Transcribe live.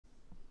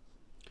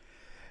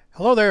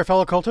Hello there,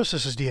 fellow cultists.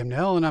 This is DM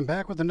Nell, and I'm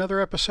back with another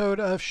episode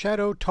of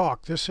Shadow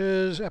Talk. This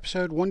is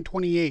episode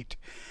 128,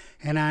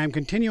 and I'm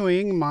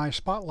continuing my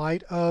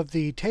spotlight of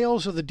the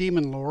Tales of the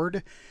Demon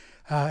Lord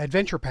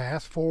adventure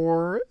path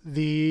for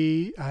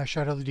the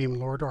Shadow of the Demon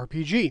Lord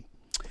RPG.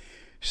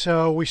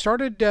 So we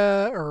started,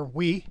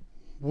 we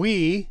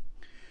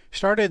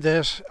started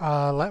this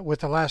with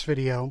the last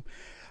video,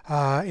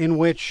 in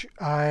which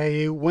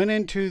I went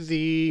into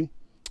the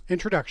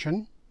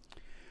introduction.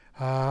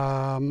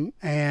 Spend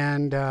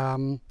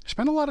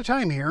a lot of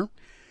time here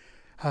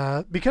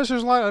because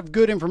there's a lot of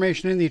good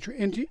information in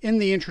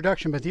the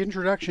introduction, but the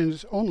introduction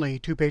is only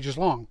 2 pages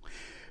long.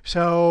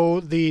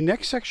 So the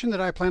next section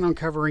that I plan on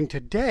covering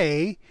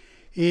today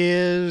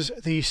is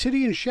the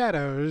City in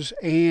Shadows,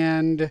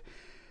 and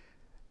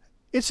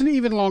it's an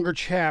even longer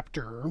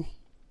chapter,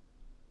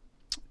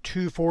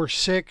 2, 4,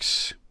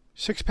 6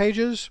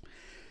 pages.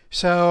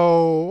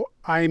 So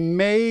I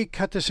may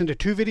cut this into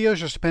 2 videos,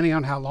 just depending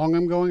on how long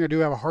I'm going. I do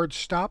have a hard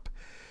stop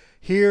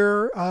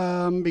here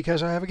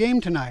because I have a game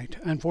tonight.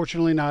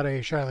 Unfortunately, not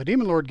a Shadow of the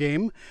Demon Lord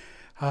game,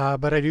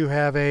 but I do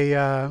have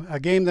a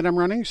game that I'm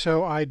running,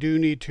 so I do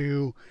need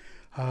to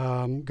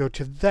go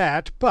to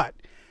that. But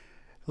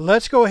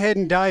let's go ahead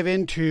and dive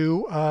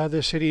into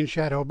the City in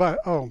Shadow. But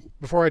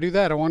before I do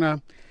that, I want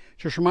to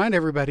just remind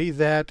everybody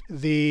that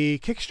the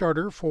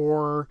Kickstarter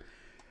for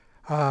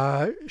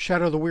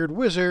Shadow the Weird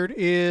Wizard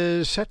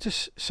is set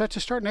to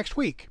start next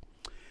week.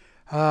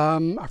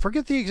 I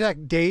forget the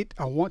exact date.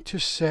 I want to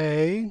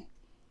say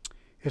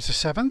it's the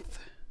 7th,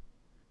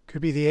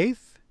 could be the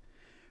 8th,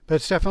 but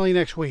it's definitely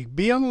next week.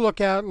 Be on the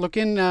lookout. Look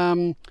in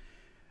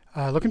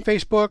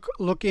Facebook.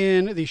 Look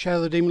in the Shadow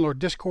of the Demon Lord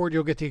Discord.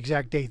 You'll get the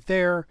exact date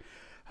there.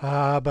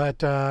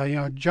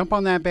 Jump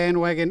on that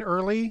bandwagon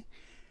early,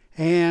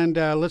 and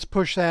let's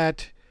push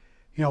that,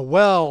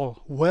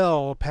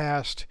 well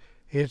past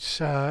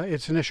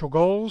its initial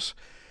goals,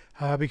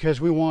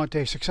 because we want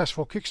a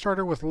successful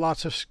Kickstarter with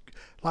lots of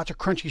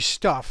crunchy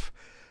stuff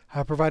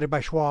provided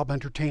by Schwab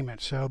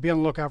Entertainment. So be on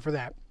the lookout for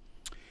that.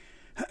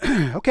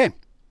 Okay.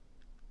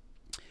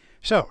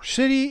 So,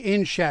 City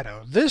in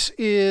Shadow. This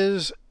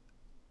is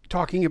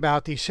talking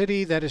about the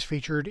city that is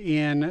featured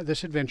in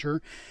this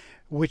adventure,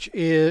 which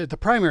is the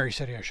primary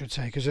city, I should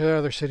say, because there are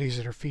other cities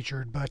that are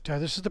featured, but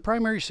this is the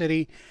primary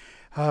city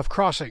of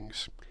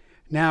Crossings.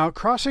 Now,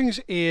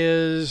 Crossings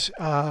is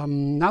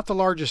not the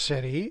largest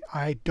city,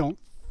 I don't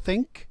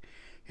think,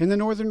 in the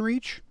Northern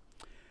Reach.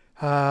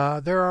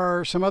 There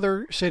are some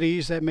other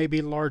cities that may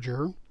be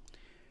larger,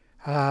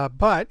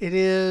 but it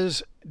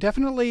is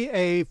definitely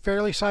a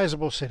fairly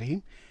sizable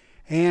city.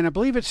 And I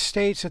believe it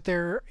states that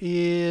there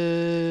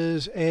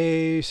is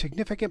a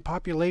significant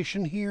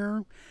population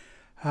here.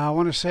 I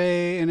want to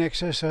say in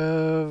excess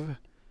of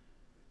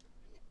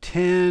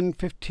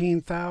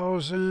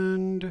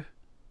 15,000.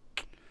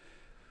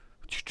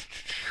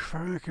 If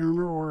I can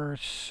remember where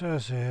it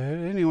says it.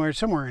 Anyway, it's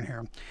somewhere in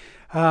here.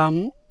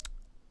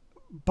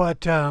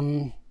 But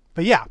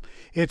yeah,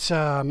 it's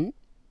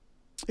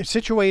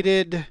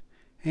situated,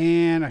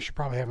 and I should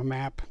probably have a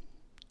map.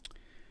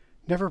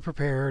 Never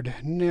prepared.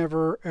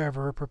 Never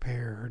ever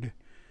prepared.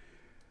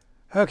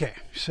 Okay,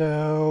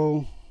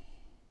 so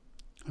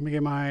let me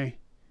get my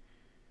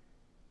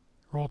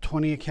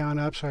Roll20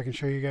 account up so I can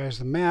show you guys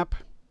the map.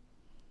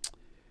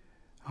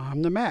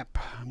 I'm the map.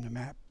 I'm the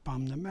map.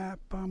 I'm the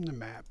map, I'm the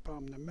map,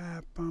 I'm the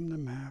map, I'm the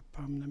map,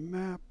 I'm the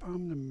map,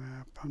 I'm the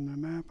map, I'm the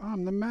map,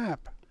 I'm the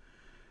map.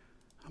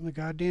 I'm the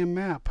goddamn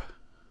map.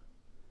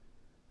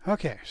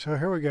 Okay, so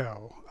here we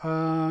go.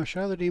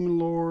 Shadow of the Demon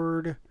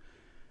Lord,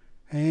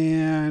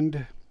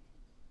 and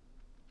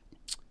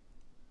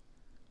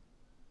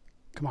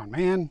come on,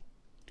 man.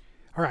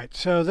 Alright,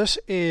 so this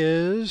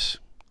is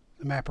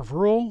the map of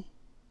rule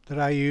that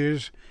I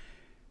use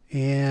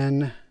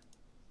in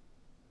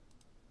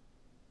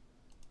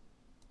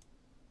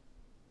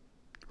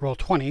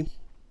Roll20,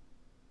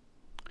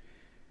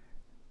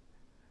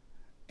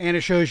 and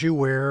it shows you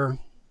where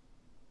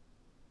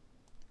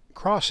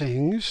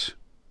Crossings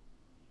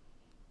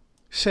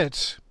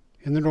sits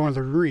in the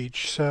Northern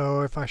Reach.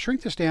 So if I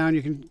shrink this down,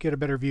 you can get a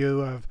better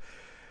view of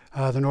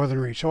the Northern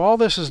Reach. So all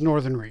this is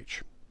Northern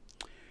Reach.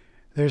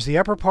 There's the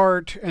upper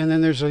part, and then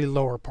there's the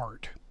lower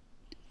part.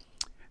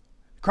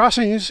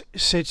 Crossings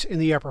sits in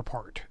the upper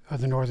part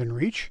of the Northern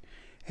Reach,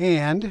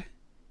 and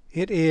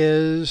it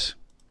is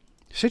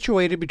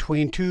situated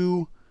between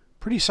 2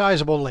 pretty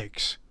sizable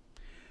lakes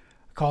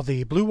called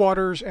the Blue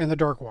Waters and the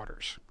Dark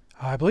Waters.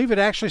 I believe it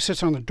actually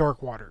sits on the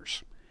Dark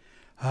Waters,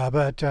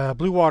 but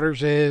Blue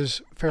Waters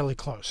is fairly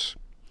close.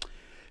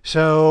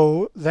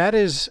 So that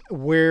is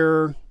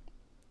where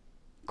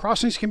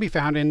Crossings can be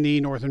found in the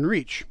Northern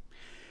Reach.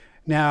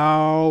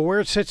 Now,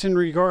 where it sits in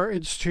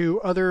regards to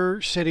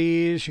other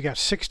cities, you got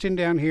Sixton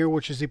down here,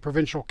 which is the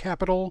provincial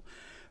capital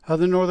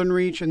of the Northern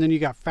Reach, and then you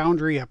got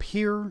Foundry up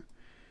here.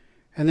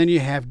 And then you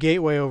have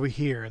Gateway over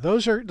here.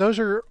 Those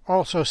are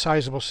also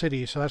sizable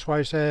cities, so that's why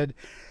I said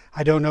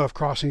I don't know if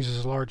Crossings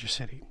is the largest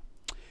city.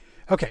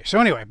 Okay, so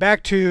anyway,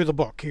 back to the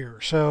book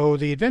here. So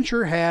the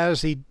adventure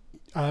has the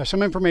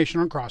some information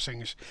on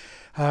crossings,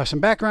 some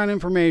background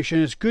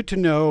information. It's good to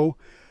know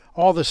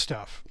all this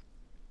stuff.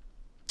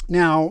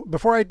 Now,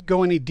 before I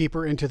go any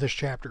deeper into this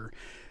chapter,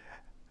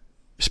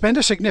 spend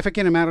a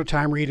significant amount of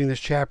time reading this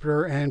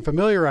chapter and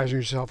familiarizing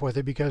yourself with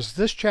it, because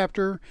this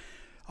chapter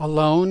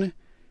alone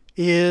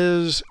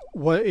is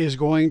what is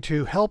going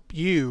to help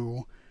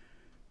you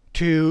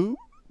to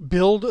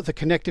build the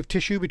connective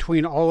tissue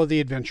between all of the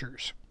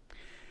adventures,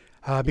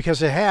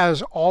 because it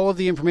has all of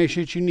the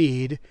information that you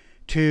need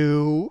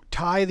to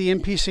tie the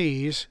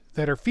NPCs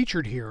that are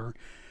featured here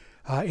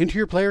into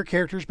your player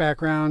characters'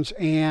 backgrounds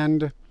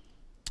and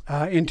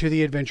into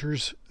the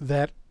adventures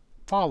that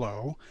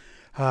follow.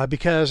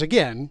 Because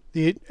again,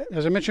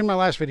 as I mentioned in my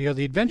last video,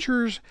 the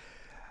adventures,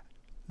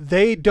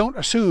 they don't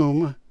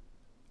assume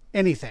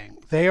anything.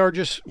 They are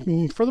just,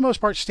 for the most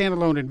part,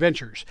 standalone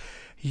adventures.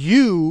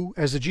 You,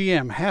 as the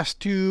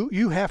GM,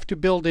 you have to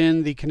build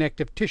in the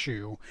connective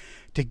tissue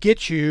to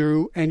get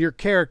you and your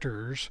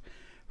characters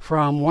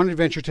from one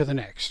adventure to the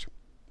next.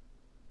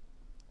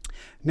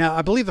 Now,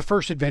 I believe the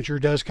first adventure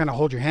does kind of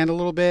hold your hand a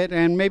little bit,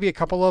 and maybe a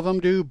couple of them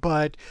do,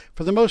 but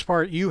for the most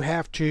part, you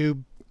have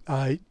to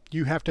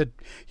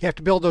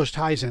build those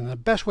ties in. The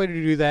best way to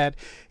do that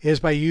is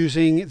by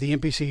using the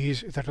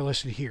NPCs that are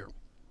listed here.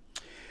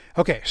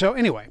 Okay, so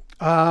anyway,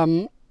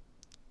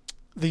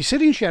 the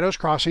City in Shadows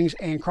crossings,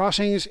 and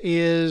crossings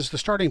is the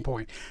starting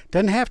point.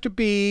 Doesn't have to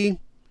be,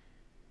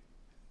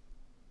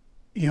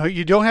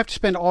 you don't have to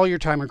spend all your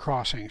time in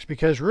crossings,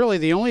 because really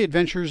the only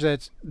adventures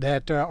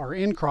that are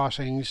in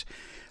crossings,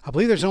 I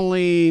believe there's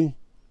only,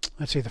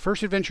 let's see, the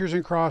first adventures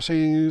in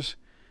crossings,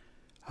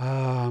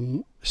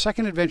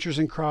 second adventures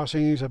in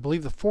crossings, I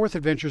believe the fourth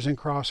adventures in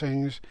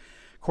crossings,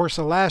 of course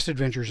the last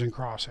adventures in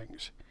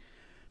crossings.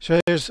 So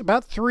there's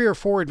about 3 or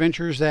 4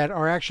 adventures that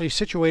are actually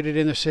situated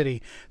in the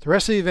city. The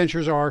rest of the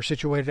adventures are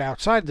situated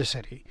outside the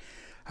city.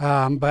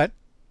 But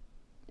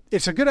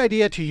it's a good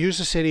idea to use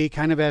the city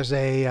kind of as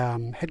a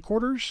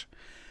headquarters,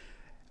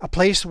 a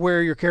place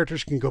where your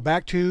characters can go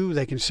back to.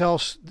 They can sell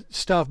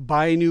stuff,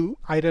 buy new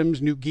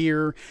items, new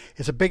gear.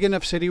 It's a big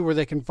enough city where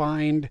they can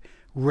find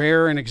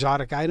rare and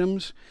exotic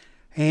items.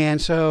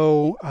 And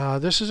so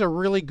this is a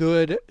really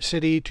good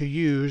city to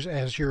use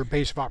as your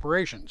base of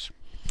operations.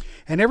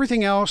 And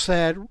everything else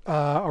that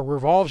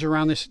revolves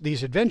around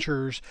these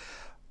adventures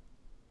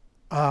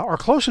are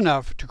close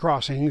enough to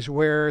crossings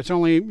where it's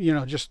only,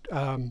 just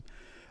a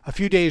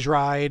few days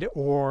ride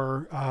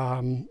or,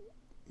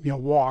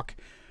 walk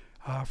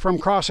from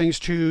crossings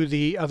to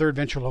the other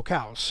adventure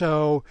locales.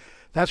 So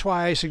that's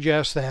why I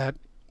suggest that,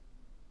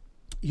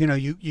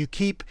 you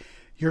keep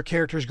your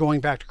characters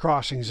going back to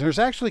crossings. There's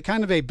actually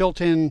kind of a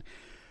built-in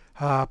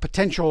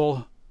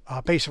potential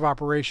base of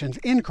operations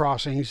in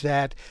crossings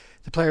that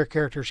the player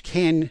characters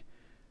can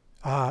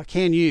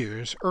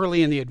use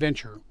early in the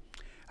adventure,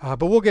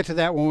 but we'll get to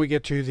that when we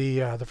get to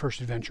the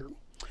first adventure.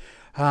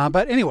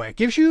 But anyway, it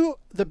gives you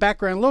the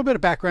background, a little bit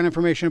of background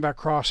information about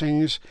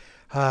crossings.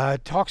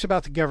 Talks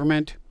about the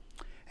government,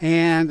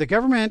 and the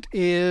government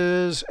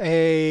is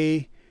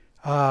a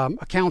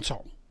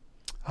council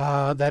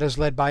that is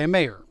led by a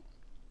mayor.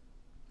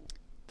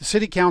 The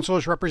city council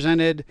is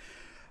represented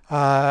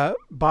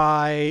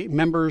by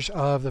members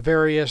of the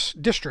various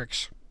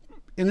districts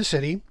in the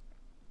city,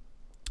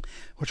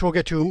 which we'll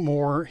get to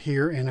more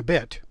here in a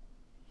bit.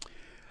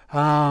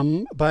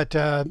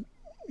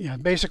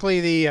 Basically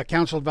the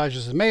council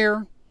advises the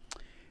mayor,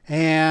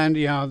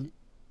 and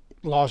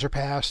laws are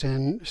passed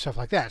and stuff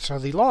like that. So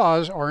the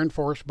laws are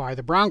enforced by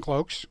the brown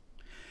cloaks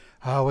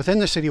within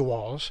the city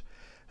walls.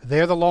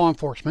 They're the law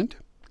enforcement,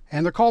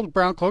 and they're called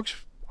brown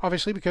cloaks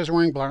obviously because they're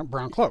wearing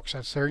brown cloaks.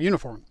 That's their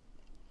uniform.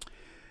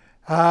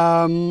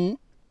 Now,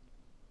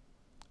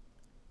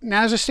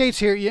 as it states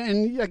here,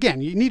 and again,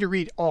 you need to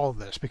read all of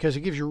this because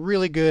it gives you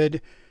really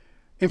good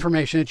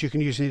information that you can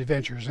use in the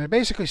adventures. And it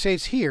basically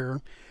states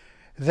here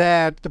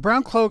that the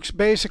brown cloaks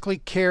basically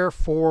care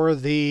for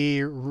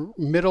the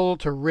middle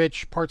to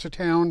rich parts of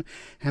town,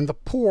 and the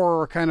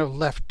poor are kind of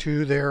left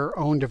to their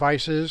own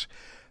devices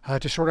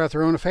to sort out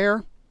their own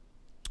affair,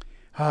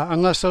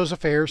 unless those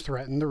affairs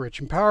threaten the rich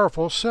and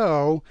powerful.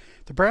 So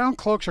the brown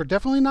cloaks are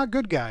definitely not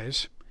good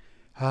guys.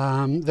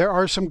 There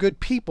are some good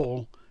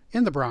people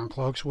in the brown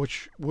cloaks,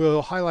 which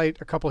we'll highlight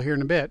a couple here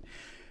in a bit,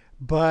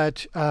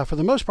 but for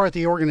the most part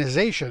the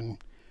organization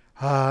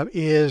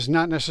is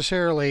not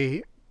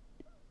necessarily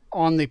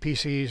on the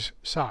PC's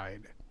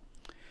side.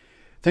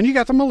 Then you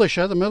got the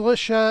militia. The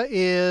militia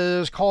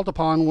is called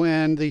upon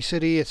when the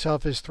city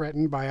itself is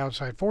threatened by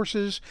outside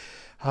forces.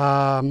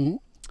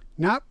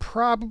 Not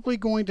probably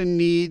going to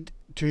need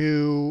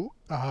to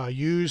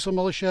use the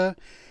militia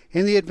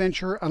in the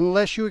adventure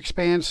unless you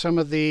expand some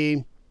of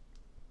the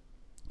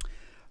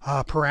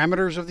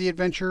parameters of the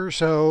adventure.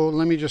 So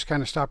let me just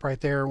kind of stop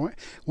right there.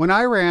 When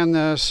I ran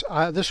this,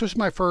 this was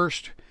my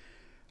first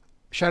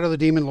Shadow the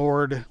Demon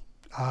Lord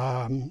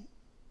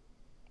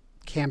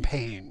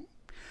campaign.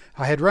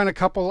 I had run a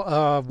couple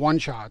of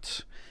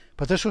one-shots,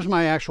 but this was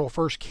my actual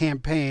first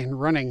campaign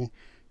running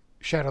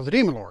Shadow the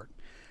Demon Lord.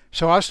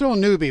 So I was still a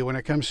newbie when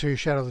it comes to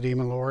Shadow the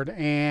Demon Lord,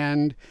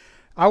 and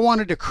I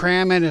wanted to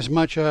cram in as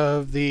much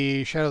of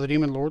the Shadow of the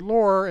Demon Lord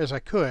lore as I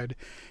could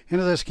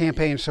into this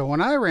campaign. So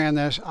when I ran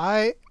this,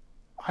 I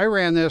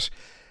ran this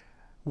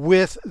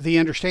with the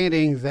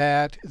understanding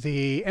that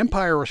the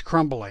Empire was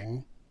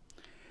crumbling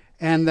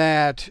and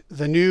that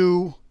the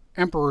new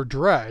Emperor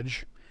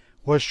Drudge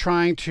was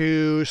trying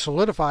to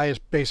solidify his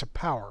base of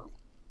power.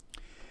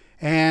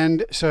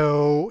 And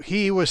so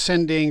he was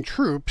sending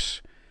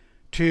troops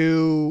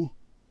to,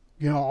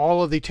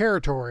 all of the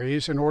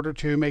territories in order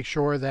to make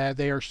sure that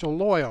they are still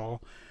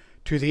loyal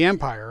to the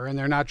Empire and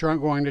they're not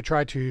going to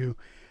try to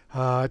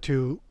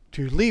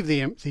leave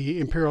the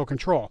imperial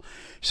control.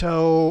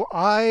 So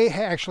I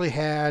actually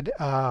had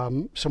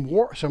some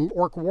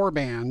orc war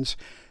bands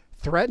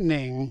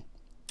threatening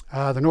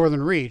the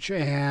Northern Reach,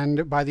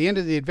 and by the end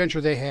of the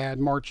adventure they had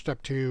marched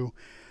up to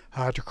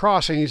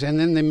Crossings, and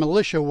then the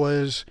militia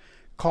was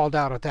called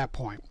out at that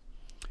point.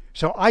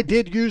 So I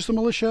did use the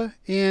militia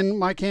in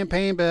my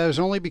campaign, but it was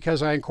only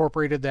because I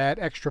incorporated that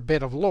extra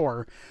bit of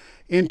lore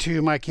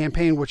into my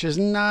campaign, which is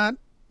not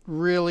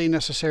really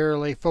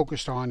necessarily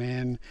focused on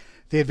in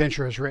the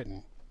adventure as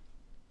written.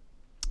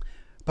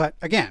 But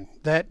again,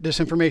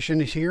 this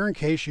information is here in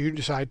case you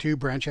decide to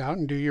branch out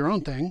and do your own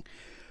thing,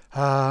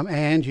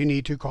 and you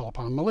need to call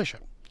upon militia.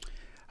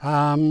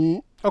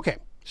 Okay,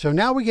 so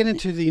now we get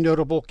into the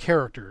notable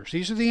characters.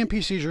 These are the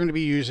NPCs you're going to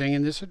be using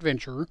in this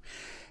adventure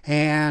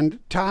and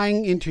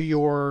tying into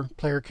your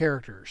player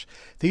characters.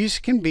 These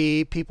can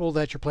be people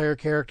that your player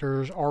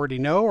characters already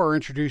know or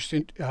introduced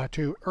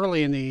to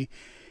early in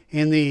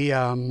the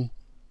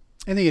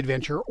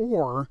adventure,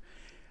 or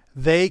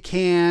they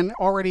can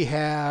already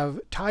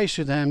have ties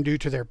to them due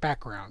to their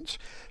backgrounds.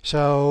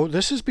 So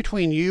this is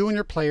between you and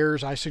your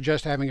players. I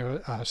suggest having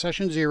a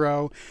session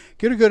 0,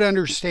 get a good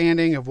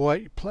understanding of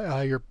what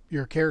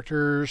your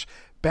characters'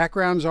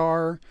 backgrounds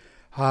are.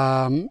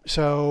 And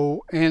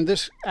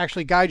this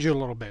actually guides you a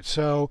little bit.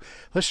 So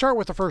let's start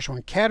with the first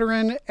one.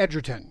 Caterin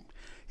Edgerton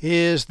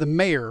is the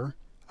mayor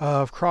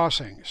of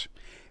Crossings,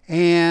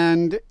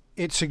 and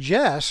it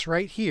suggests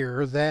right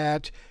here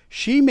that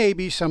she may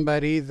be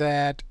somebody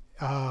that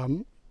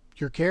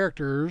your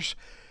characters,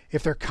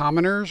 if they're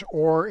commoners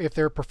or if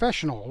they're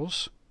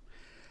professionals,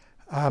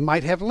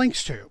 might have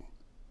links to.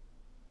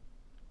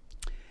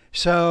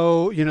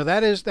 So,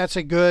 that's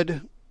a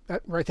good,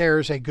 right there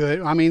is a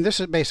good, I mean,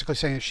 this is basically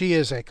saying she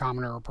is a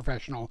commoner or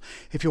professional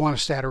if you want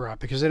to stat her up,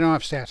 because they don't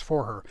have stats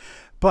for her.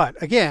 But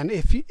again,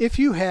 if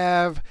you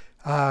have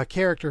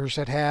characters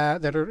that are,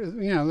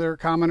 they're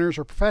commoners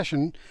or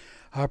professionals,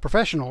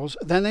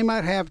 then they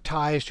might have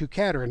ties to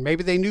Caterin.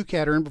 Maybe they knew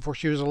Caterin before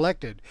she was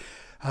elected.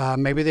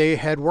 Maybe they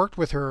had worked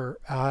with her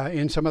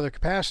in some other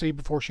capacity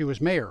before she was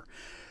mayor.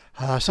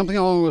 Something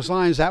along those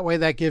lines. That way,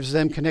 that gives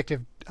them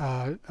connective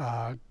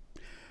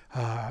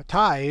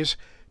ties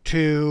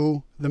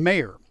to the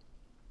mayor.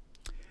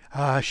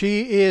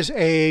 She is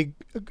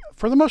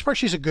for the most part,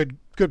 she's a good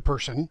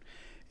person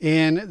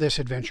in this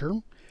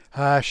adventure.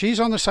 She's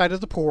on the side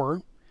of the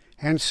poor.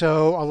 And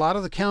so a lot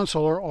of the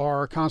council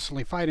are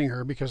constantly fighting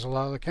her because a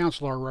lot of the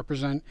council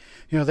represent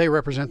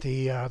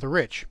the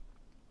rich.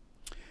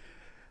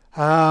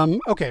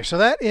 Okay, so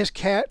that is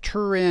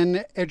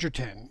Caterin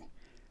Edgerton.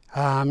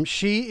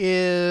 She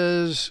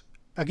is,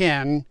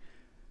 again,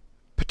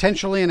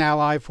 potentially an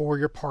ally for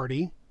your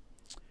party.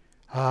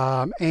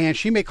 And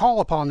she may call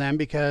upon them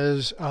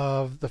because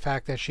of the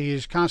fact that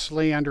she's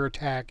constantly under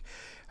attack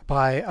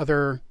by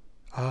other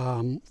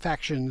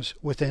factions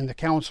within the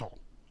council.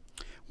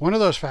 One of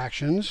those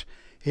factions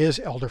is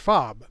Elder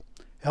Fob.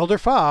 Elder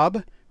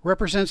Fob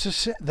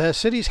represents the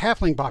city's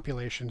halfling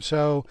population.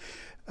 So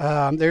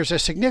there's a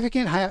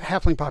significant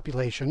halfling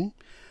population.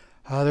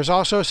 There's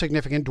also a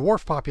significant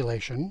dwarf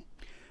population.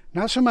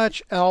 Not so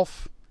much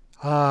elf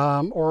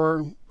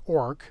or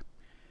orc,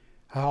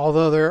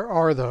 although there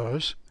are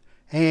those,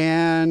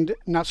 and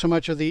not so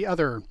much of the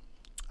other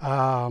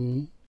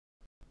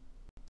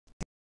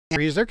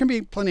areas. There can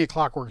be plenty of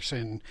clockworks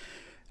in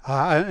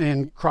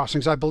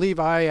Crossings. I believe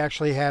I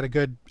actually had a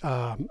good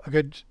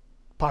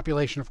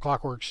population of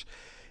clockworks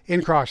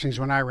in Crossings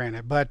when I ran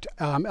it. But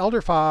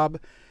Elder Fob,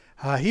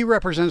 he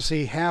represents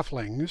the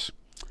halflings,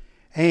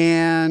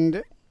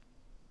 and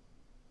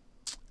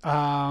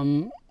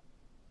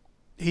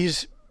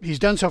he's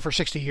done so for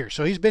 60 years,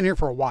 so he's been here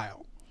for a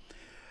while.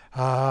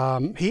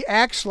 He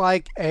acts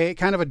like a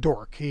kind of a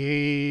dork.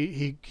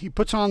 He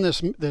puts on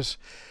this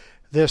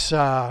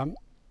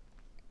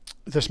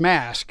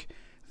mask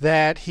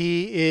that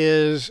he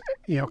is,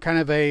 kind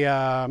of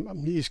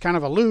he's kind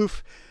of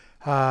aloof.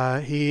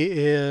 He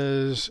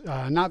is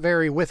not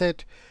very with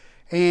it.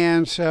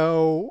 And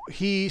so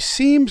he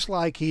seems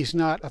like he's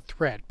not a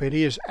threat, but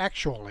he is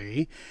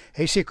actually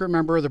a secret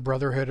member of the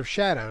Brotherhood of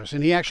Shadows.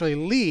 And he actually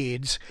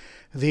leads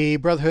the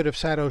Brotherhood of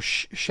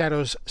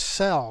Shadows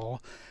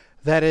cell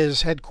that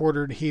is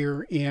headquartered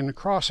here in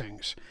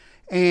Crossings.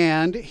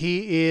 And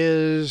he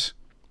is,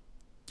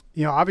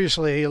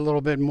 obviously a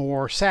little bit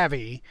more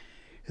savvy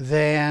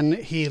than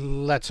he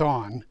lets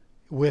on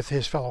with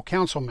his fellow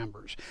council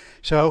members.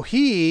 So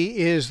he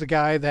is the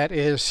guy that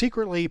is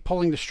secretly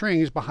pulling the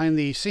strings behind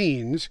the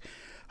scenes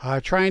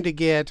trying to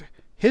get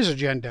his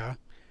agenda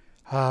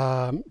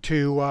to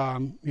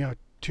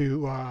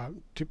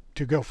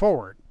go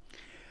forward.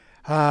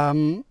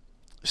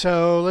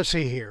 So let's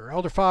see here.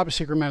 Elder Fob, a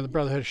secret member of the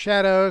Brotherhood of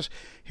Shadows.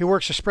 He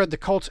works to spread the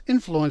cult's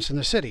influence in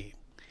the city.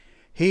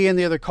 He and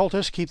the other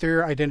cultists keep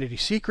their identity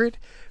secret,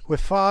 with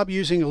Fob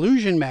using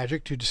illusion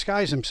magic to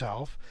disguise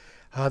himself.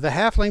 The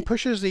halfling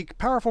pushes the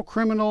powerful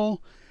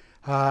criminal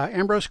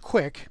Ambrose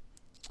Quick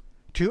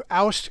to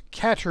oust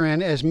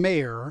Katerin as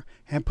mayor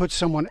and put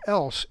someone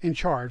else in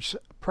charge,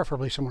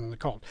 preferably someone in the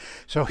cult.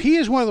 So he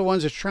is one of the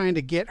ones that's trying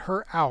to get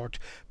her out,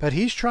 but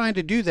he's trying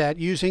to do that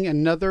using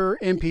another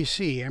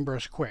NPC,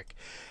 Ambrose Quick,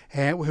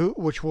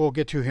 which we'll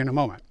get to here in a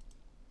moment.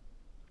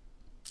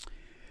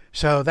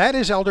 So that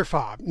is Elder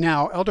Fob.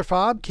 Now, Elder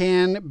Fob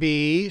can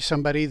be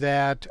somebody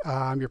that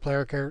your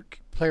player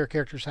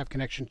characters have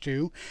connection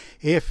to.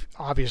 If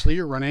obviously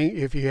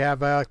if you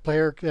have a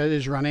player that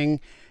is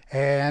running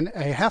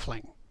a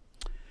halfling.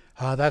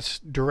 That's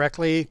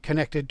directly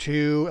connected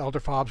to Elder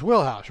Fob's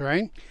wheelhouse,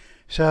 right?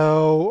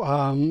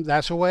 So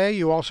that's a way.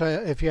 You also,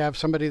 if you have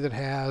somebody that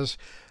has,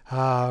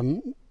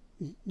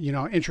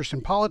 interest in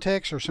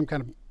politics or some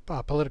kind of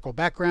political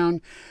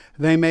background,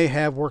 they may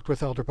have worked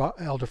with Elder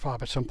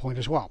Fob at some point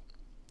as well.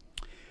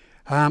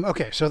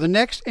 Okay, so the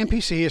next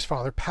NPC is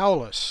Father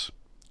Paulus,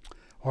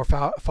 or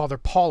Father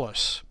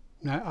Paulus.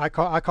 Now, I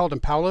called him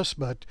Paulus,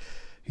 but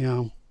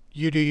you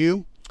do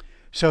you.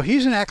 So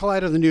he's an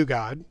acolyte of the new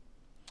god,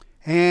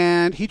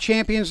 and he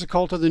champions the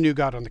cult of the new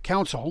god on the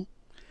council.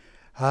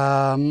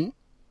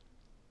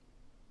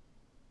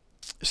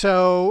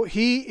 So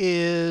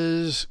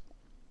he's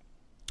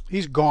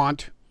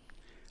gaunt,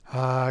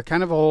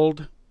 kind of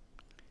old,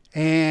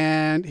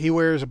 and he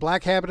wears a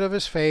black habit of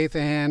his faith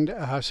and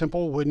a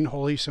simple wooden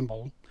holy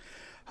symbol.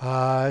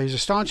 He's a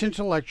staunch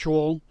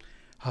intellectual,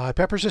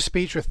 peppers his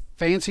speech with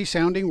fancy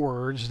sounding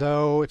words,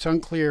 though it's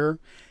unclear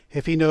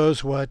if he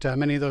knows what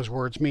many of those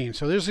words mean.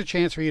 So there's a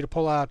chance for you to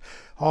pull out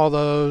all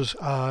those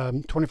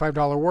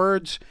 $25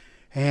 words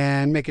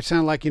and make it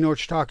sound like you know what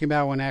you're talking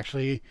about when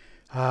actually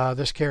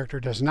this character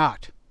does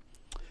not.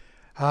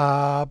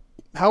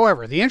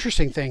 However, the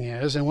interesting thing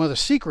is, and one of the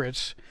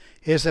secrets,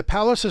 is that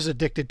Paulus is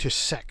addicted to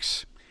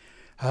sex.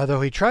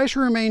 Though he tries to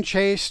remain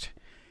chaste,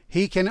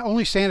 he can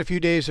only stand a few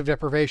days of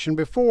deprivation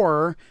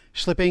before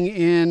slipping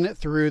in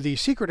through the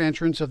secret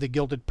entrance of the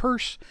Gilded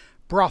Purse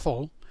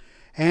brothel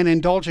and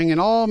indulging in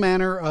all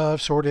manner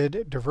of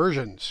sordid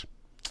diversions.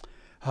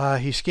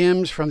 He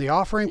skims from the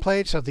offering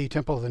plates of the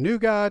Temple of the New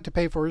God to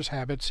pay for his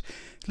habits,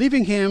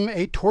 leaving him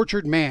a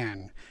tortured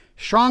man,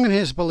 strong in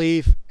his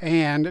belief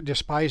and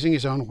despising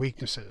his own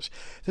weaknesses.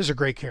 This is a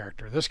great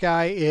character. This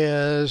guy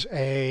is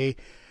your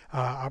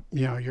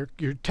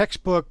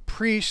textbook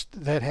priest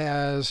that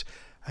has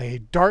a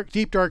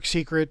deep dark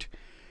secret,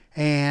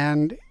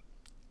 and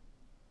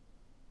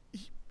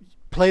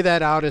play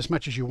that out as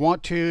much as you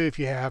want to. If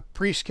you have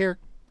priest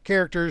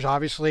characters,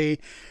 obviously,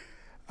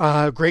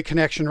 great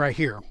connection right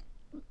here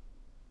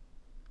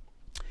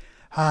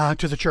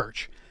to the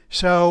church.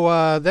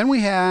 So then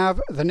we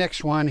have the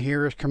next one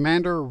here is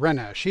Commander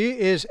Renna. She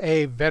is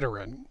a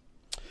veteran.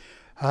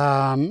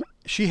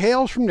 She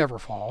hails from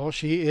Neverfall.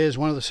 She is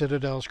one of the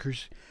Citadel's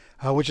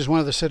which is one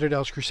of the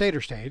Citadel's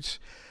Crusader states.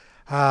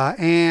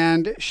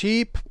 And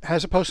she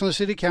has a post on the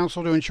city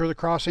council to ensure the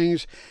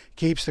crossings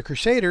keeps the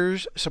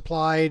Crusaders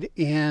supplied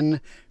in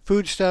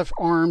foodstuff,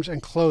 arms,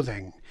 and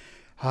clothing.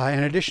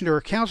 In addition to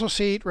her council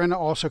seat, Renna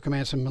also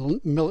commands the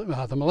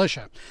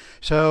militia.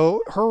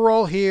 So her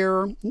role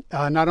here,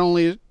 not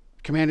only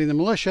commanding the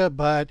militia,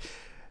 but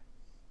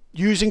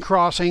using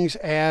crossings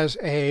as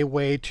a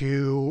way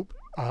to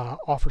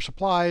offer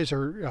supplies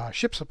or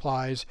ship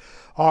supplies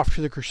off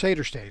to the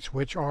Crusader states,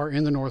 which are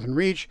in the Northern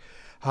Reach.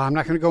 I'm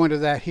not going to go into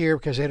that here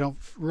because they don't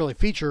really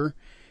feature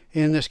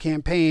in this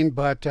campaign,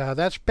 but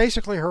that's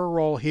basically her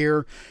role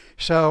here.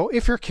 So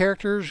if your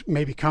characters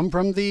maybe come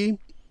from the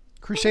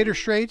Crusader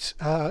states,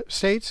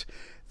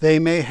 they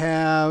may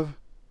have...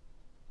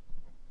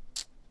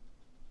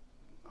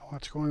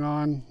 What's going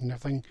on?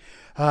 Nothing.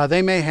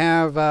 They may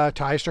have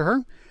ties to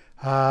her.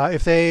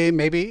 If they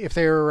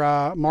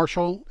have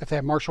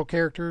martial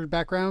character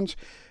backgrounds,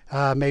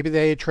 maybe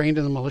they trained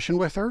in the militia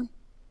with her.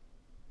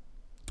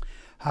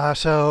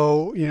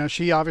 So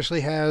she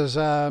obviously has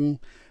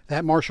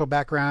that martial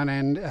background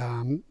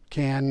and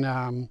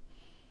can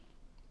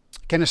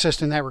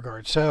assist in that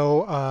regard.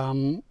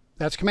 So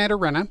that's Commander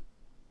Renna.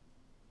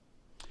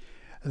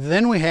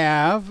 Then we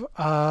have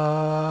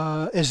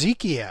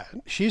Ezekiel.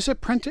 She's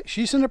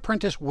an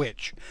apprentice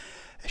witch.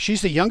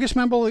 She's the youngest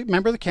member of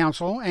the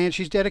council, and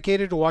she's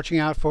dedicated to watching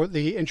out for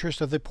the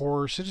interest of the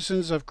poor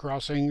citizens of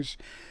Crossings.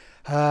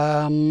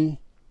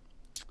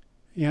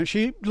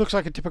 She looks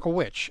like a typical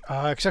witch,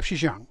 except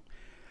she's young.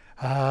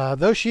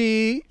 Though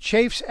she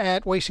chafes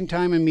at wasting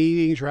time in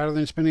meetings rather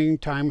than spending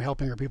time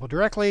helping her people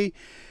directly,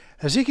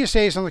 Ezekiel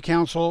stays on the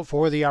council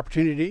for the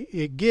opportunity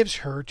it gives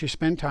her to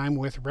spend time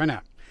with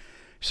Renna.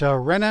 So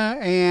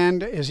Renna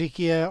and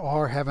Ezekiel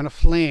are having a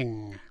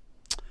fling.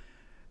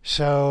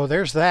 So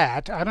there's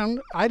that.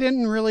 I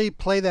didn't really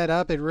play that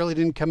up. It really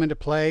didn't come into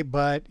play.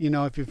 But you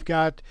know, if you've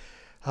got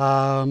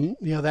you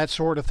know, that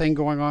sort of thing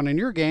going on in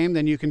your game,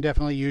 then you can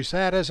definitely use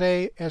that as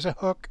a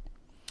hook.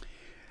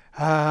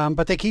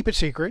 But they keep it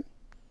secret,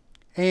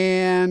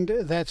 and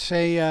that's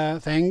a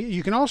thing.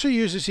 You can also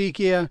use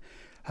Ezekiel,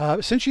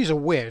 since she's a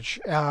witch.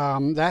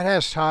 That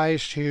has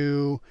ties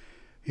to,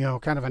 you know,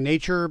 kind of a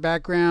nature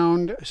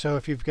background. So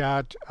if you've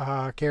got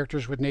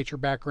characters with nature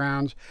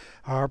backgrounds,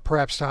 or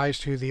perhaps ties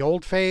to the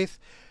old faith,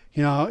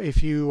 you know,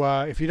 if you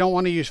don't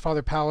want to use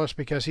Father Palace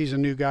because he's a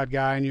new god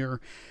guy and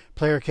your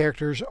player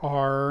characters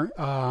are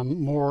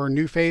more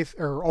new faith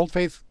or old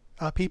faith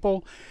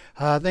people,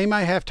 they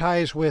might have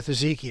ties with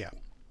Ezekiel.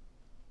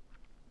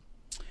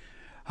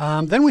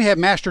 Then we have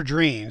Master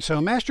Dreen.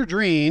 So Master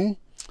Dreen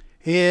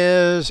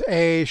is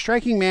a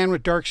striking man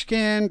with dark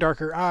skin,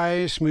 darker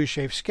eyes,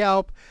 smooth-shaved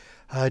scalp,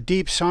 a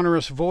deep,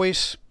 sonorous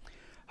voice.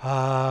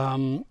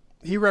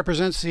 He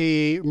represents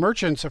the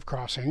merchants of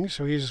Crossings,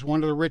 so he's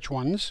one of the rich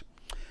ones.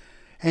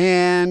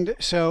 And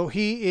so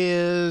he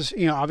is,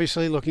 you know,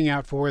 obviously looking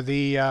out for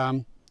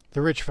the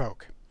rich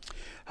folk.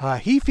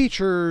 He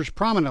features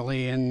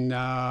prominently in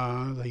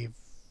the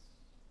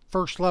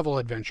first level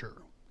adventure,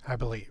 I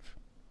believe.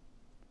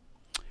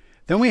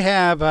 Then we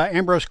have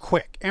Ambrose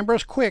Quick.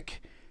 Ambrose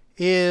Quick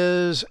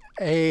is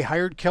a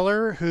hired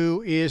killer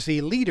who is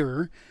the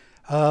leader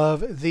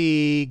of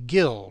the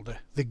guild.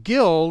 The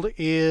guild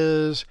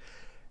is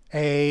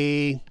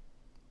a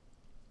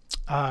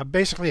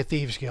basically a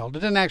thieves guild. It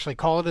didn't actually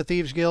call it a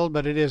thieves guild,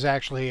 but it is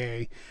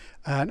actually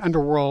an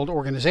underworld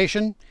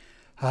organization.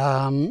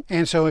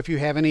 And so if you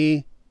have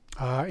any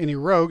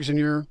rogues in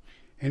your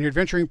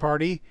adventuring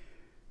party,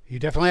 you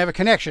definitely have a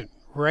connection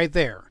right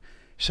there.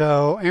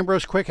 So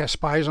Ambrose Quick has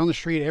spies on the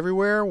street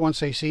everywhere. Once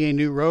they see a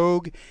new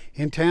rogue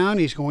in town,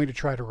 he's going to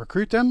try to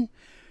recruit them.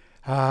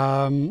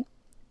 You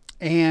know,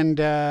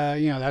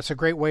 that's a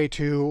great way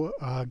to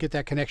get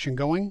that connection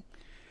going.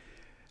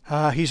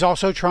 He's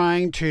also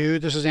trying to,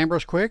 this is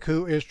Ambrose Quick,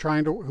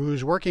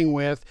 who's working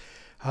with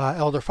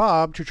Elder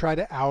Fob to try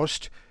to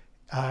oust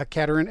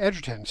Caterin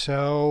Edgerton.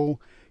 So,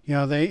 you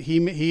know,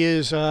 he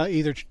is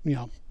either, you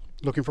know,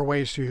 looking for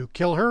ways to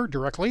kill her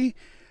directly,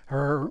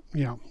 or,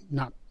 you know,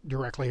 not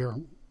directly, or,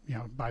 you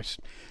know, by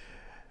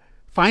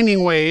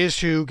finding ways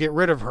to get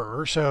rid of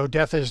her. So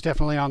death is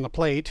definitely on the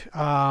plate.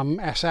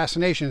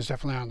 Assassination is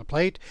definitely on the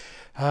plate.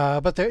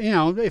 But there, you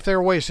know, if there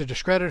are ways to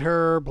discredit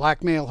her,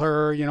 blackmail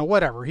her, you know,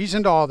 whatever, he's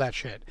into all that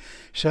shit.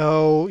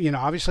 So, you know,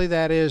 obviously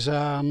that is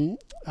a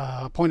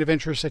point of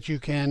interest that you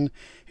can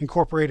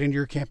incorporate into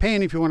your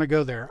campaign if you want to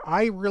go there.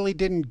 I really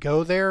didn't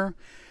go there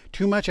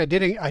too much. I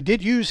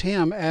did use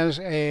him as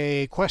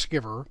a quest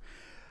giver,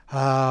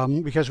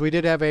 because we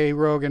did have a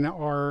rogue in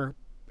our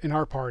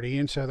party,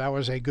 and so that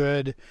was a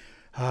good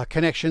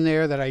connection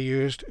there that I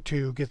used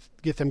to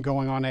get them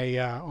going on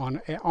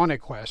a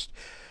quest.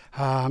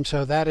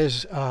 So that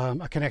is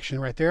a connection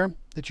right there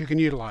that you can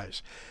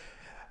utilize.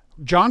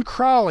 John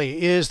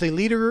Crawley is the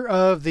leader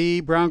of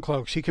the Brown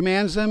Cloaks. He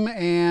commands them,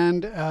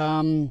 and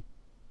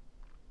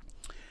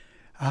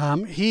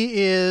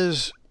he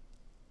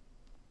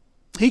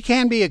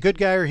can be a good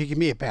guy or he can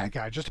be a bad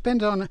guy. It just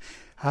depends on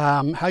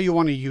how you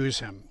want to use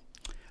him.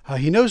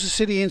 He knows the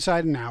city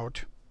inside and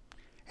out,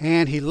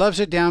 and he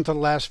loves it down to the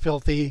last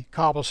filthy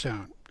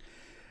cobblestone.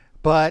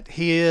 But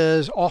he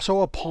is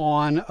also a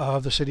pawn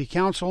of the city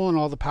council and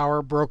all the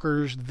power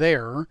brokers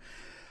there,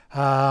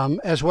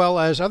 as well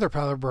as other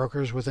power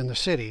brokers within the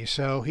city.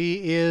 So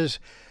he is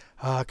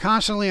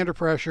constantly under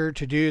pressure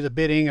to do the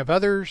bidding of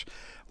others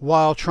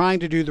while trying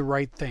to do the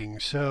right thing.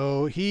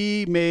 So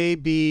he may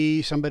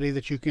be somebody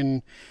that you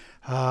can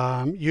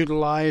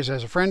utilize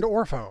as a friend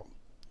or foe.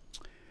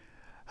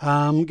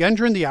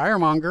 Gundren the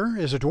Ironmonger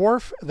is a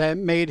dwarf that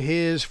made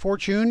his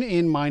fortune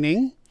in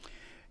mining.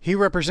 He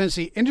represents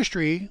the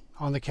industry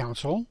on the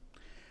council,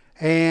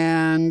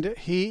 and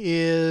he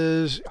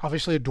is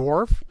obviously a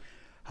dwarf.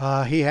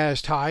 He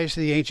has ties to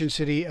the ancient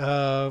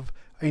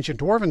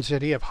dwarven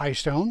city of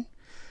Highstone,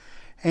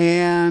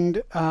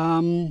 and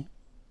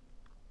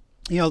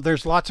you know,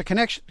 there's lots of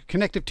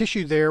connective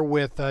tissue there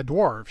with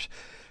dwarves.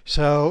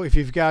 So if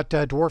you've got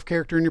a dwarf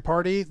character in your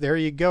party, there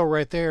you go,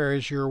 right there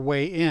is your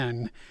way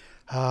in.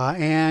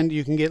 And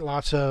you can get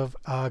lots of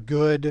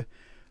good,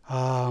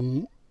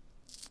 you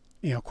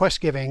know,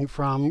 quest giving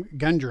from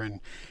Gundren.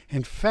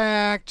 In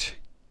fact,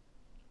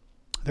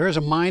 there's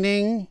a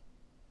mining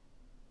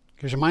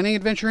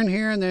adventure in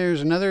here, and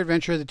there's another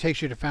adventure that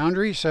takes you to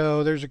Foundry.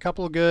 So there's a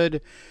couple of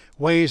good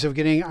ways of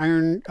getting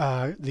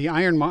the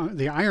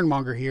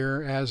Ironmonger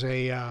here as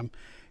a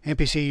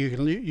NPC you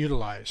can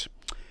utilize.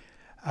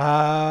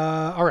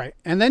 All right,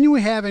 and then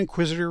we have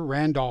Inquisitor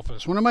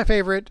Randolphus, one of my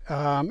favorite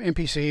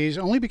NPCs,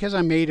 only because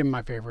I made him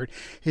my favorite.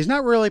 He's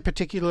not really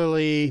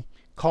particularly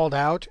called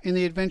out in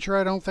the adventure,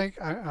 I don't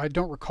think. I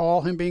don't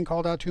recall him being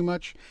called out too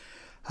much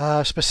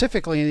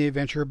specifically in the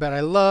adventure, but I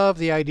love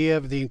the idea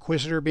of the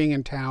Inquisitor being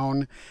in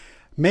town,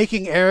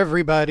 making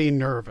everybody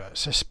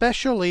nervous,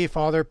 especially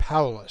Father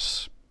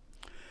Paulus.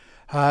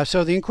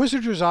 So the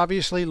Inquisitor is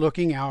obviously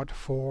looking out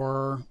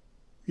for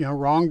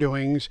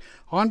wrongdoings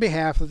on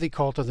behalf of the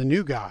cult of the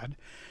new god.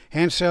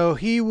 And so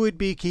he would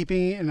be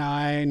keeping an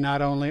eye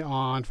not only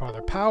on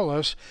Father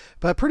Paulus,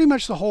 but pretty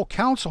much the whole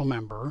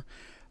council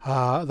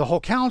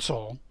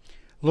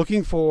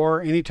looking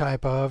for any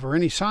type of or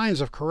any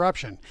signs of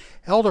corruption.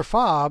 Elder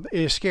Fob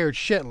is scared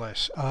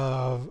shitless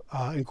of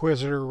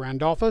Inquisitor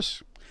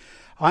Randolphus.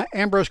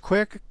 Ambrose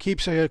Quick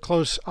keeps a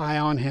close eye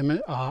on him,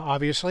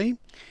 obviously.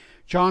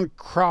 John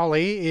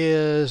Crawley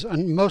is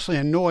mostly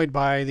annoyed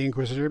by the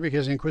Inquisitor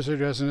because the Inquisitor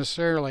doesn't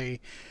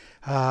necessarily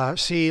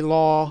see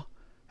law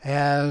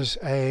as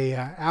a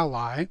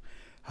ally.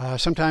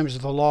 Sometimes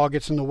the law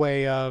gets in the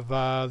way of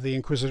the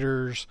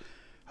Inquisitor's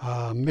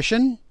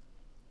mission,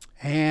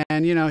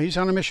 and he's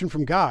on a mission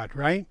from God,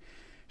 right?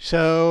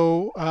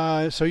 So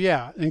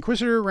yeah,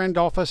 Inquisitor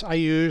Randolphus I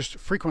used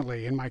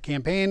frequently in my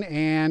campaign,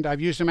 and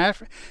I've used him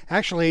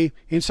actually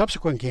in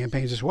subsequent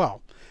campaigns as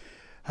well.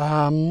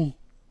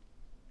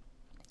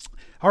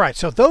 All right,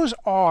 so those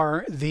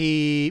are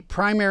the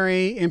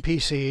primary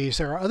NPCs.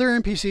 There are other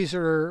NPCs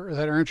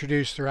that are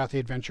introduced throughout the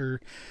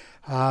adventure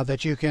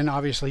that you can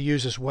obviously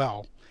use as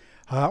well,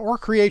 or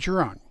create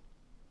your own.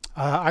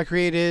 I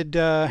created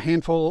a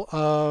handful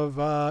of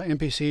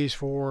NPCs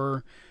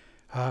for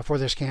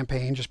this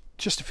campaign,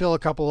 just to fill a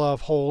couple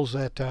of holes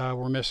that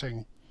were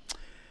missing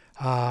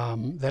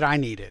that I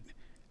needed.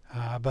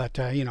 But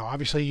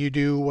obviously you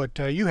do what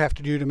you have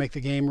to do to make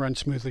the game run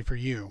smoothly for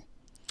you.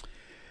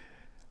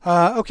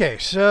 Okay,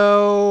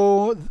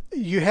 so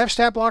you have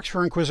stat blocks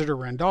for Inquisitor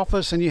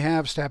Randolphus, and you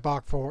have stat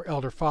block for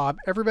Elder Fob.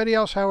 Everybody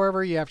else,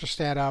 however, you have to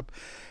stat up,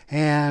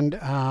 and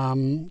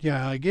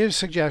it gives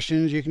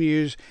suggestions. You can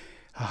use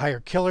a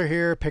higher killer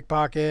here,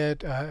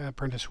 pickpocket,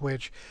 apprentice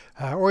witch,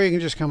 or you can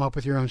just come up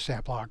with your own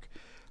stat block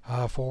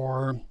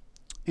for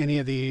any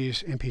of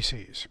these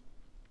NPCs.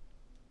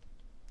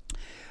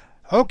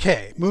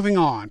 Okay, moving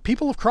on.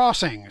 People of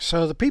Crossings.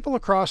 So the people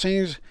of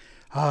Crossings,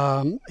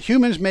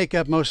 humans make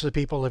up most of the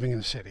people living in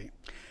the city.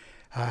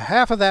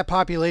 Half of that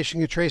population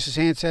can trace its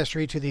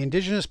ancestry to the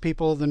indigenous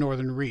people of the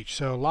Northern Reach.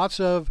 So lots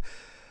of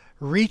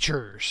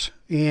Reachers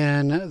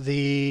in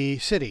the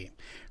city.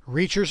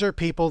 Reachers are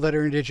people that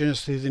are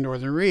indigenous to the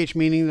Northern Reach,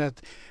 meaning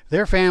that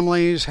their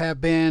families have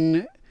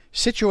been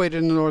situated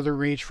in the Northern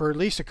Reach for at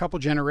least a couple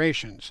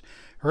generations,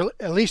 or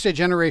at least a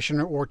generation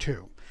or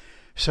two.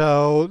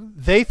 So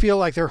they feel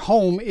like their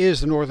home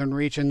is the Northern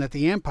Reach, and that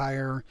the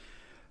Empire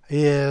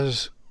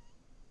is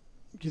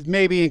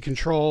maybe in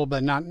control,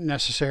 but not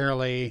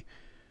necessarily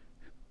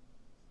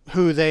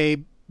who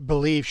they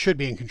believe should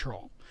be in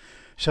control.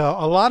 So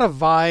a lot of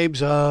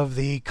vibes of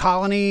the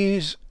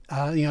colonies,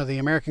 the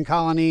American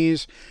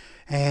colonies,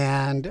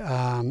 and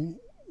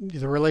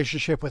the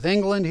relationship with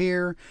England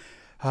here.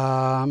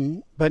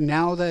 But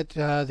now that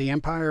the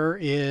Empire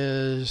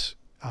is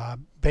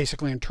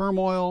basically in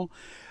turmoil,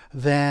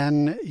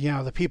 then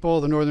the people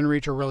of the Northern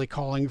Reach are really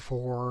calling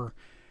for,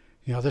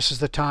 this is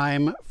the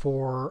time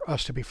for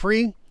us to be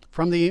free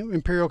from the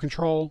Imperial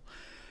control.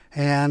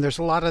 And there's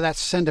a lot of that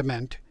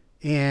sentiment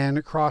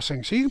in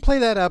Crossing. So you can play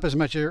that up as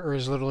much or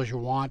as little as you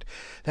want.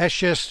 That's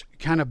just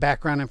kind of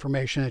background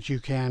information that you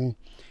can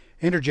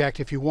interject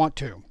if you want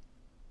to.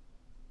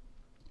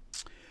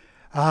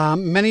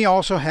 Many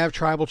also have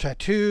tribal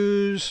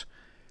tattoos.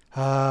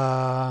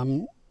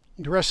 The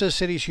rest of the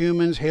city's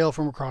humans hail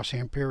from across the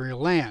Imperial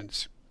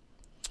lands.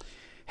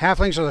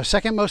 Halflings are the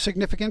second most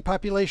significant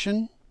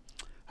population.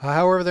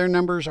 However, their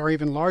numbers are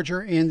even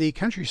larger in the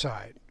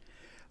countryside,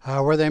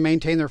 where they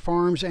maintain their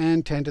farms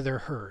and tend to their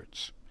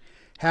herds.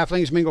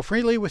 Halflings mingle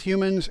freely with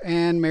humans,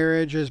 and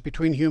marriages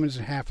between humans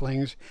and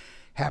halflings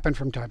happen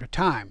from time to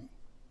time.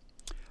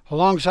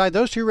 Alongside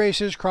those two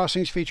races,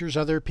 Crossings features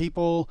other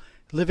people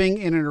living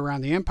in and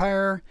around the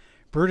Empire.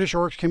 Brutish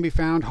orcs can be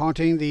found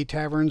haunting the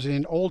taverns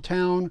in Old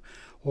Town,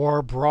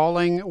 or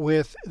brawling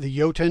with the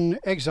Jotun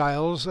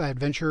exiles that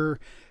venture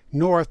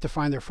north to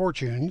find their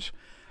fortunes.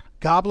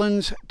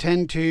 Goblins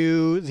tend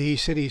to the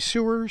city's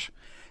sewers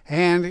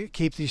and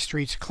keep the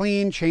streets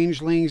clean.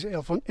 Changelings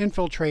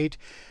infiltrate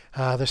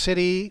the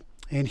city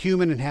in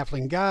human and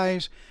halfling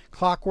guise.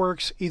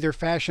 Clockworks, either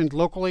fashioned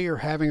locally or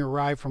having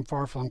arrived from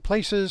far-flung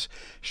places,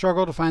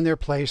 struggle to find their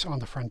place on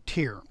the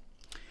frontier.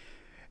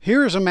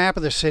 Here is a map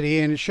of the city,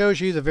 and it shows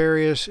you the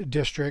various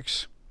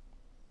districts.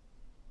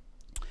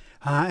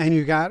 And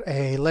you got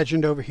a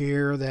legend over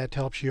here that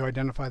helps you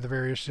identify the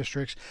various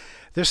districts.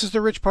 This is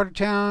the rich part of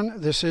town.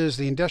 This is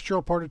the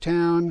industrial part of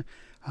town.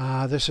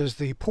 This is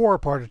the poor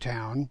part of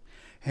town.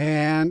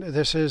 And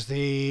this is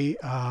the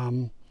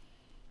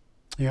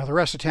the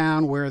rest of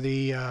town, where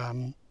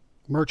the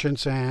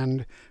merchants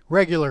and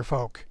regular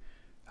folk,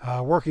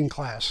 working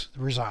class,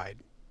 reside.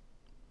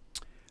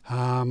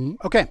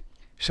 Okay,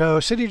 so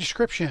city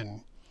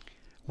description.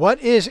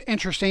 What is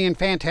interesting and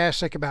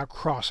fantastic about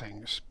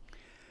Crossings?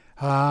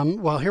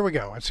 Well, here we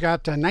go. It's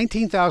got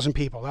 19,000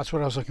 people. That's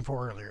what I was looking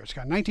for earlier. It's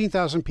got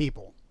 19,000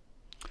 people.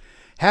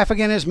 Half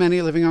again as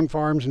many living on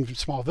farms and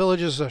small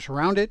villages that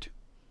surround it.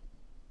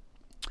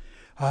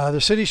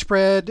 The city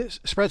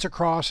spreads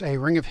across a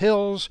ring of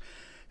hills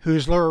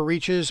whose lower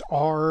reaches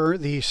are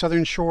the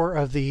southern shore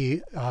of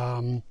the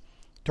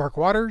dark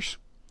waters,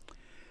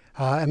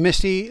 a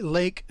misty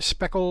lake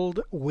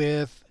speckled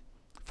with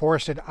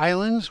forested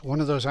islands. One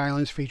of those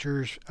islands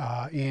features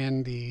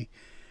in the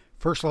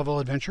first level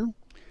adventure.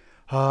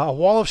 A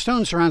wall of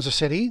stone surrounds the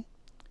city,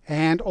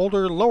 and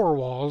older lower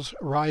walls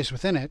rise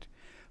within it,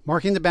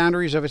 marking the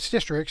boundaries of its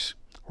districts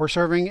or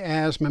serving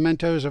as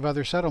mementos of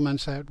other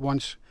settlements that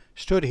once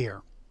stood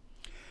here.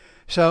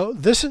 So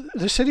this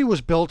city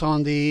was built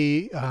on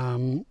the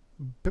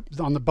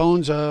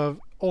bones of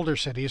older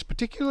cities,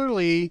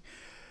 particularly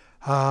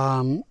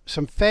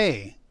some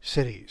Fey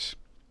cities.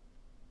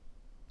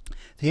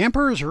 The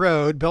Emperor's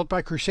Road, built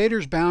by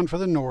crusaders bound for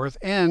the north,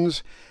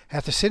 ends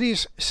at the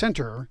city's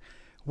center,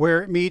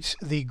 where it meets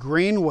the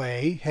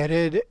Grainway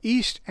headed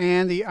east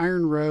and the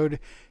Iron Road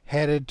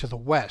headed to the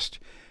west.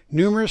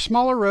 Numerous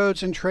smaller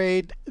roads and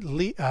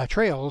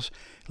trails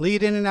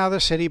lead in and out of the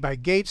city by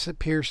gates that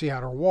pierce the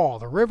outer wall.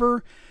 The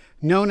river,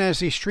 known as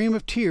the Stream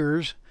of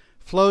Tears,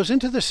 flows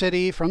into the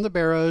city from the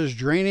barrows,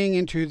 draining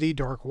into the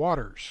dark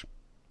waters.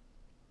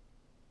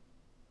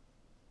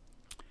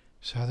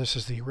 So this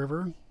is the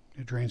river.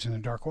 It drains in the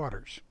dark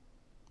waters.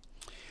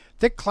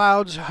 Thick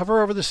clouds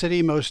hover over the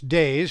city most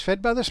days,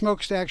 fed by the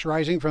smokestacks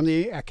rising from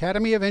the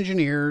Academy of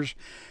Engineers,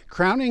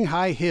 crowning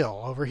High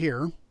Hill over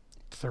here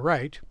to the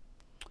right.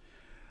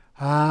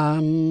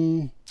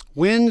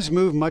 Winds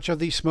move much of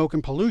the smoke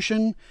and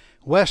pollution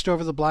west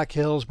over the Black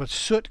Hills, but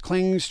soot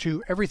clings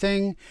to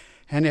everything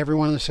and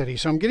everyone in the city.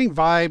 So I'm getting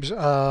vibes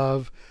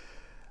of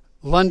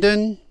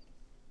London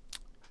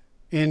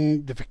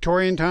in the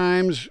Victorian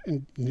times,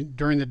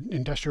 during the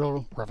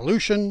Industrial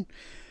Revolution,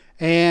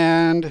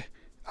 and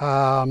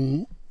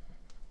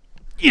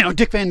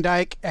Dick Van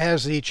Dyke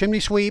as the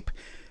chimney sweep.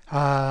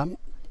 Those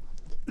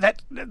are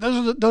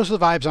the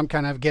vibes I'm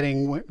kind of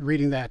getting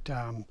reading that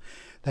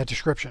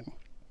description.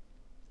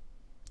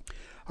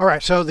 All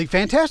right, so the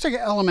fantastic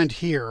element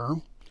here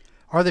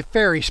are the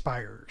fairy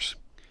spires.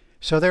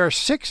 So there are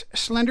 6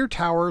 slender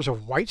towers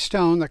of white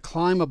stone that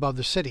climb above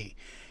the city,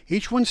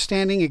 each one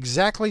standing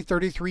exactly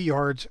 33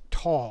 yards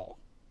tall.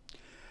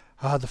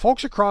 The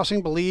folks at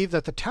Crossing believe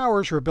that the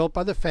towers were built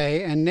by the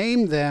Fae and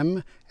named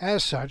them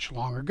as such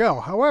long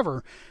ago.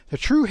 However, the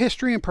true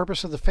history and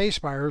purpose of the Fae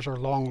spires are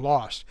long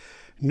lost.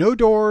 No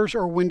doors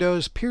or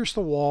windows pierce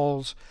the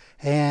walls,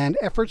 and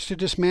efforts to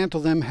dismantle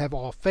them have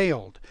all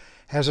failed,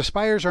 as the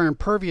spires are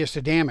impervious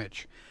to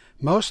damage.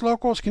 Most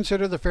locals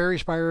consider the fairy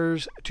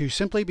spires to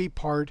simply be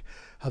part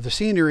of the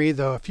scenery,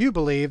 though a few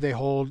believe they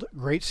hold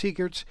great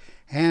secrets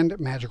and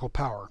magical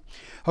power.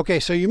 Okay,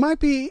 so you might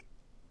be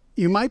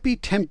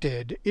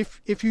tempted,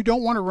 if you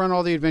don't want to run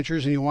all the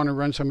adventures and you want to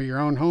run some of your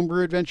own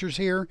homebrew adventures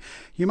here,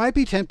 you might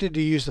be tempted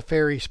to use the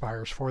fairy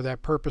spires for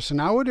that purpose. And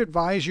I would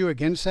advise you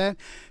against that,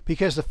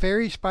 because the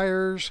fairy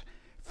spires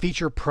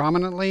feature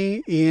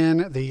prominently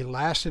in the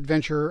last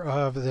adventure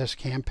of this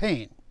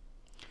campaign.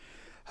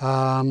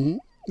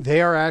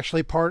 They are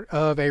actually part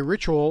of a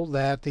ritual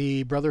that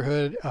the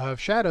Brotherhood of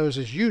Shadows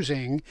is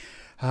using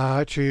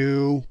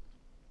to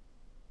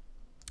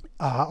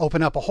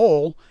open up a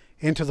hole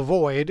into the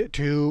void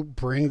to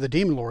bring the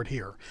Demon Lord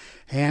here.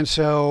 And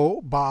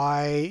so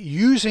by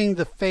using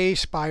the Fae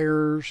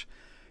spires,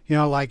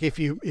 like if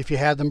you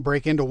had them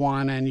break into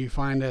one and you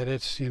find that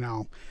it's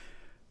the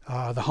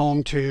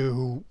home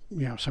to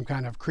some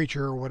kind of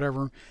creature or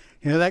whatever,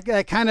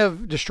 that kind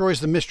of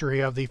destroys the mystery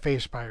of the Fae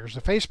spires.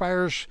 The Fae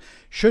spires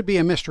should be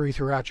a mystery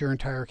throughout your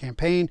entire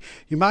campaign.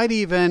 You might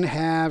even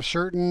have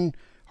certain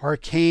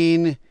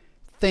arcane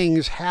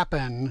things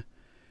happen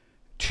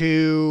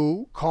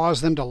to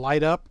cause them to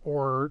light up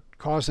or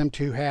cause them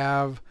to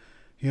have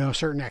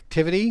certain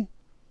activity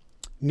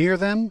near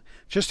them,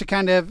 just to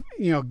kind of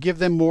give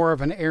them more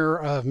of an air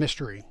of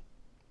mystery.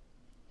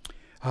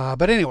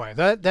 But anyway,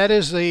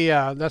 that's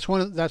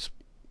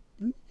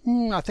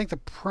I think the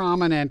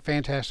prominent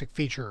fantastic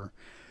feature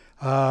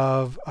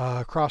of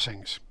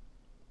Crossings.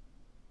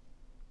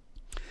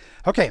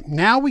 Okay,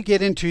 now we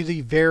get into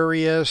the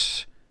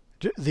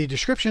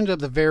descriptions of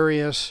the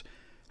various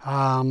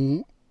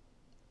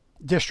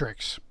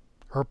districts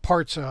or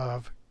parts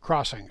of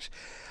Crossings.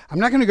 I'm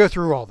not going to go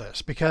through all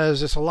this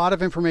because it's a lot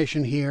of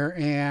information here,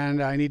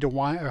 and I need to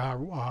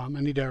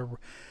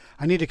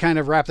kind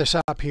of wrap this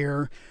up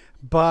here.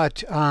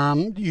 But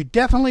you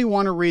definitely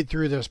want to read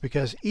through this,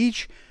 because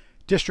each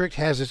district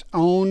has its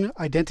own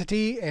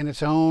identity and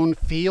its own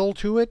feel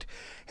to it,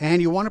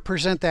 and you want to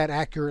present that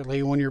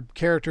accurately when your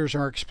characters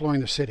are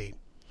exploring the city.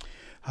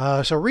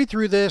 So read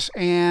through this,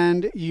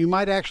 and you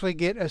might actually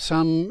get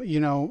some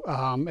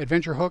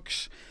adventure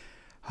hooks,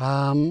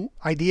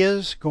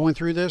 ideas going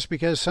through this,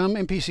 because some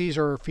NPCs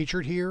are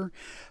featured here.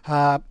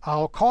 I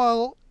will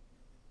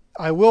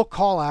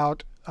call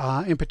out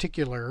in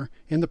particular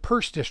in the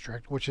Purse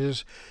district, which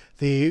is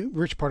the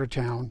rich part of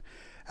town,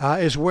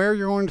 is where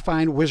you're going to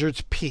find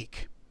Wizard's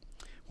Peak.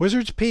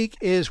 Wizard's Peak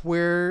is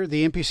where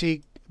the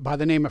NPC by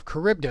the name of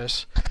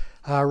Charybdis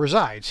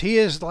resides. He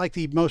is like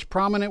the most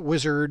prominent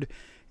wizard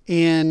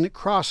in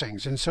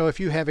Crossings, and so if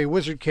you have a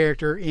wizard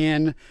character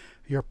in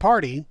your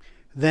party,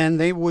 then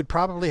they would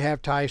probably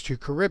have ties to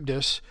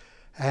Charybdis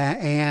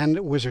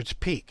and Wizard's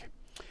Peak.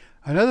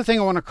 Another thing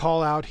I want to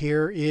call out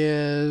here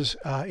is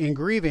in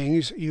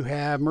Grievings you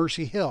have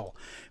Mercy Hill,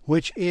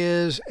 which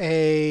is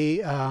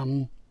it's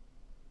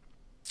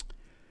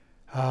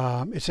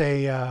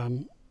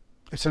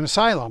an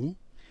asylum,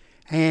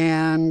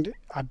 and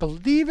I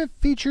believe it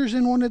features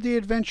in one of the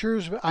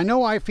adventures. I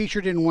know I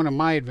featured it in one of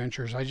my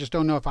adventures. I just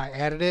don't know if I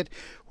added it,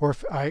 or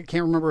if I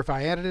can't remember if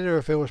I added it or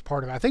if it was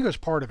part of it. I think it was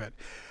part of it.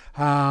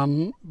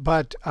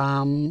 But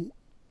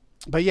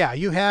yeah,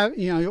 you have,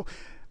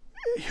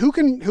 who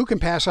can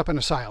pass up an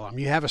asylum?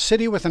 You have a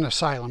city with an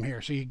asylum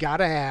here, so you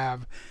gotta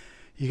have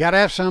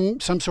some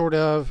sort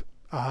of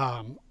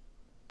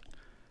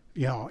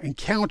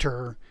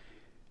encounter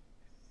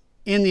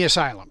in the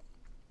asylum.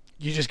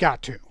 You just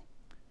got to.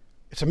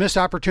 It's a missed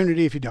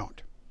opportunity if you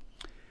don't.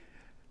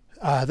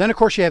 Then, of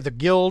course, you have the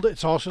guild.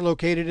 It's also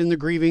located in the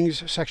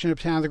Grievings section of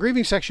town. The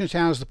Grievings section of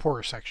town is the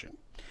poorest section.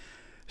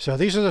 So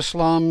these are the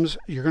slums.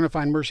 You're going to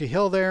find Mercy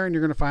Hill there, and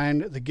you're going to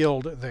find the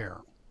guild there.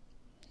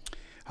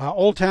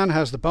 Old Town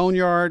has the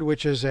Boneyard,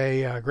 which is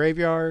a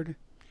graveyard,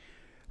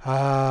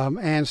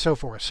 and so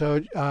forth.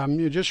 So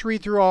you just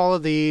read through all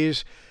of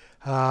these.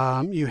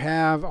 You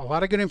have a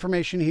lot of good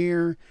information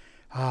here.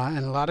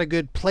 And a lot of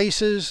good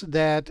places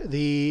that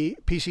the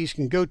PCs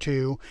can go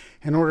to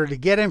in order to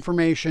get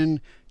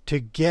information, to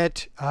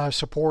get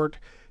support,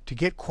 to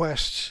get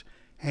quests,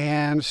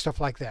 and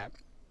stuff like that.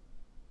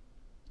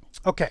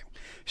 Okay,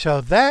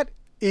 so that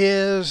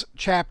is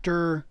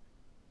chapter.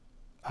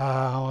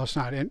 Well, it's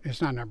not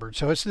numbered.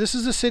 So this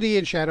is the City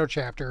in Shadow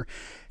chapter.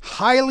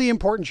 Highly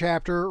important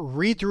chapter.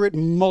 Read through it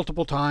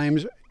multiple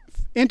times.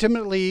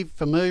 Intimately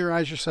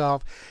familiarize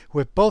yourself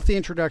with both the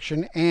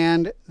introduction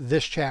and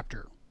this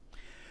chapter.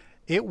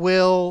 It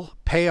will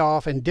pay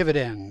off in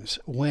dividends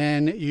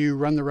when you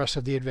run the rest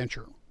of the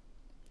adventure.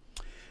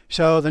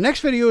 So the next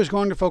video is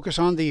going to focus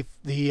on the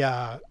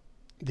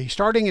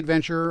starting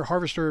adventure,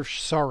 Harvester of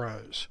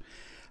Sorrows.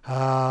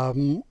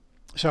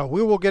 So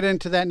we will get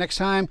into that next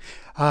time.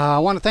 I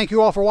want to thank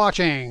you all for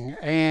watching.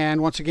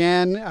 And once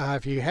again,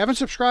 if you haven't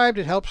subscribed,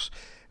 it helps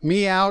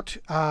me out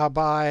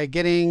by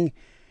getting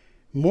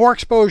more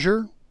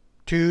exposure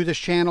to this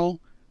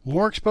channel,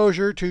 more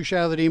exposure to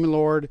Shadow of the Demon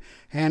Lord,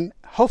 and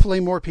hopefully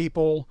more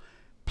people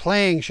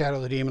playing Shadow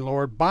of the Demon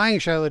Lord, buying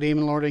Shadow of the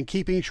Demon Lord, and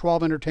keeping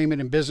Schwab Entertainment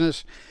in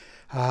business.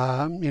 He's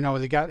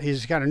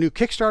got a new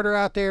Kickstarter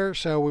out there,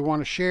 so we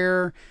want to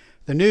share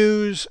the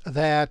news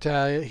that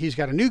he's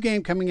got a new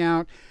game coming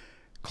out,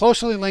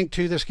 closely linked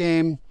to this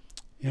game.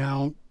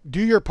 Do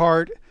your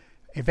part,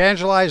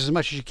 evangelize as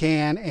much as you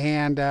can,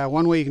 and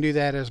one way you can do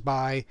that is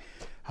by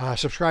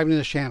subscribing to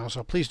this channel.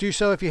 So please do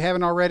so if you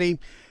haven't already.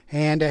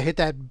 And hit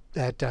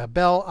that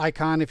bell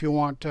icon if you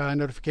want a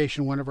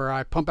notification whenever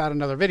I pump out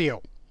another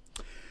video.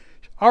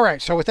 All right,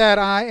 so with that,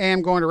 I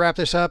am going to wrap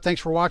this up. Thanks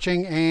for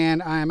watching,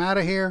 and I am out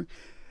of here.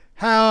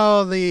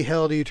 How the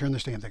hell do you turn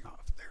this damn thing off?